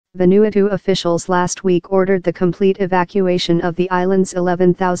Vanuatu officials last week ordered the complete evacuation of the island's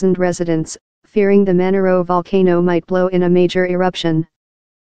 11,000 residents, fearing the Manaro volcano might blow in a major eruption.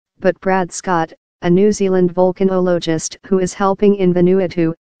 But Brad Scott, a New Zealand volcanologist who is helping in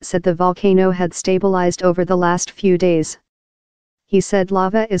Vanuatu, said the volcano had stabilized over the last few days. He said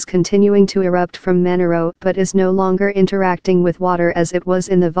lava is continuing to erupt from Manaro but is no longer interacting with water as it was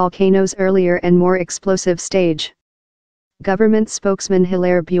in the volcano's earlier and more explosive stage. Government spokesman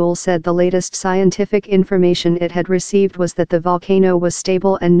Hilaire Buell said the latest scientific information it had received was that the volcano was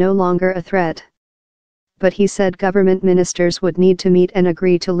stable and no longer a threat. But he said government ministers would need to meet and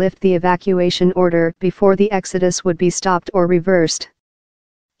agree to lift the evacuation order before the exodus would be stopped or reversed.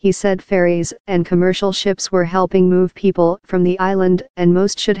 He said ferries and commercial ships were helping move people from the island and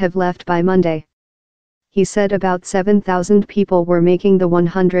most should have left by Monday. He said about 7,000 people were making the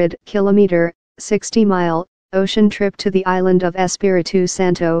 100-kilometer, 60-mile, ocean trip to the island of Espiritu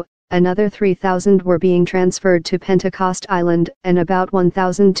Santo, another 3,000 were being transferred to Pentecost Island and about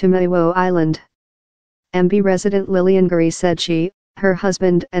 1,000 to Maiwo Island. Mb resident Lillian Gary said she, her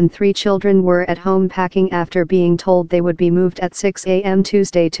husband and 3 children were at home packing after being told they would be moved at 6 a.m.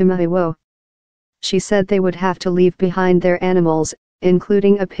 Tuesday to Maiwo. She said they would have to leave behind their animals,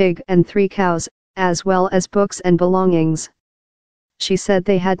 including a pig and 3 cows, as well as books and belongings. She said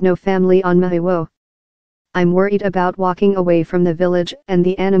they had no family on Maiwo. I'm worried about walking away from the village and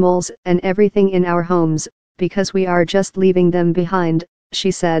the animals and everything in our homes, because we are just leaving them behind,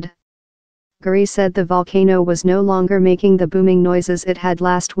 she said. Gary said the volcano was no longer making the booming noises it had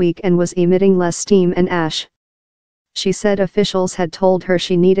last week and was emitting less steam and ash. She said officials had told her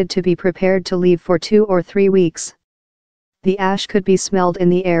she needed to be prepared to leave for 2 or 3 weeks. The ash could be smelled in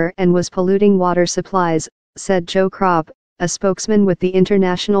the air and was polluting water supplies, said Joe Kropp, a spokesman with the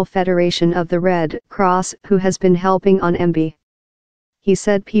International Federation of the Red Cross who has been helping on MB. He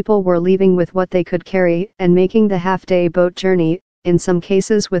said people were leaving with what they could carry and making the half-day boat journey, in some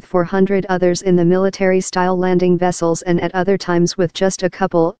cases with 400 others in the military-style landing vessels and at other times with just a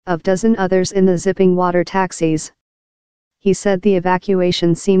couple of dozen others in the zipping water taxis. He said the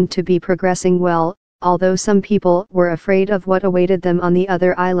evacuation seemed to be progressing well, although some people were afraid of what awaited them on the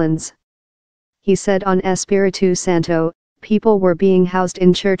other islands. He said on Espiritu Santo, people were being housed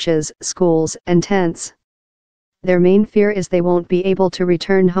in churches, schools, and tents. Their main fear is they won't be able to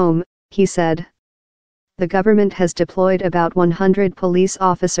return home, he said. The government has deployed about 100 police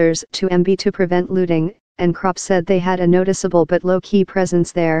officers to MB to prevent looting, and Kropp said they had a noticeable but low-key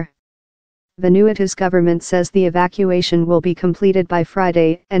presence there. Vanuatu's government says the evacuation will be completed by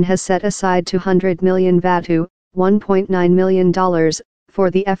Friday and has set aside 200 million Vatu, $1.9 million,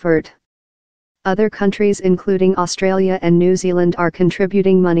 for the effort. Other countries including Australia and New Zealand are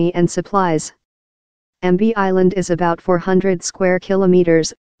contributing money and supplies. MB Island is about 400 square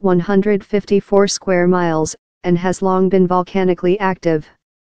kilometers, 154 square miles, and has long been volcanically active.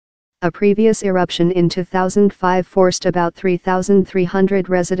 A previous eruption in 2005 forced about 3,300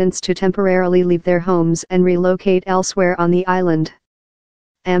 residents to temporarily leave their homes and relocate elsewhere on the island.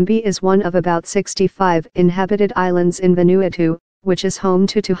 Ambi is one of about 65 inhabited islands in Vanuatu, which is home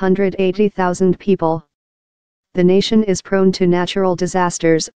to 280,000 people. The nation is prone to natural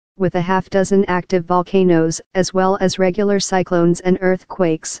disasters, with a half-dozen active volcanoes as well as regular cyclones and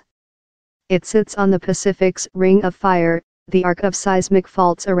earthquakes. It sits on the Pacific's Ring of Fire, the arc of seismic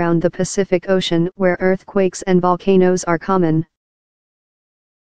faults around the Pacific Ocean where earthquakes and volcanoes are common.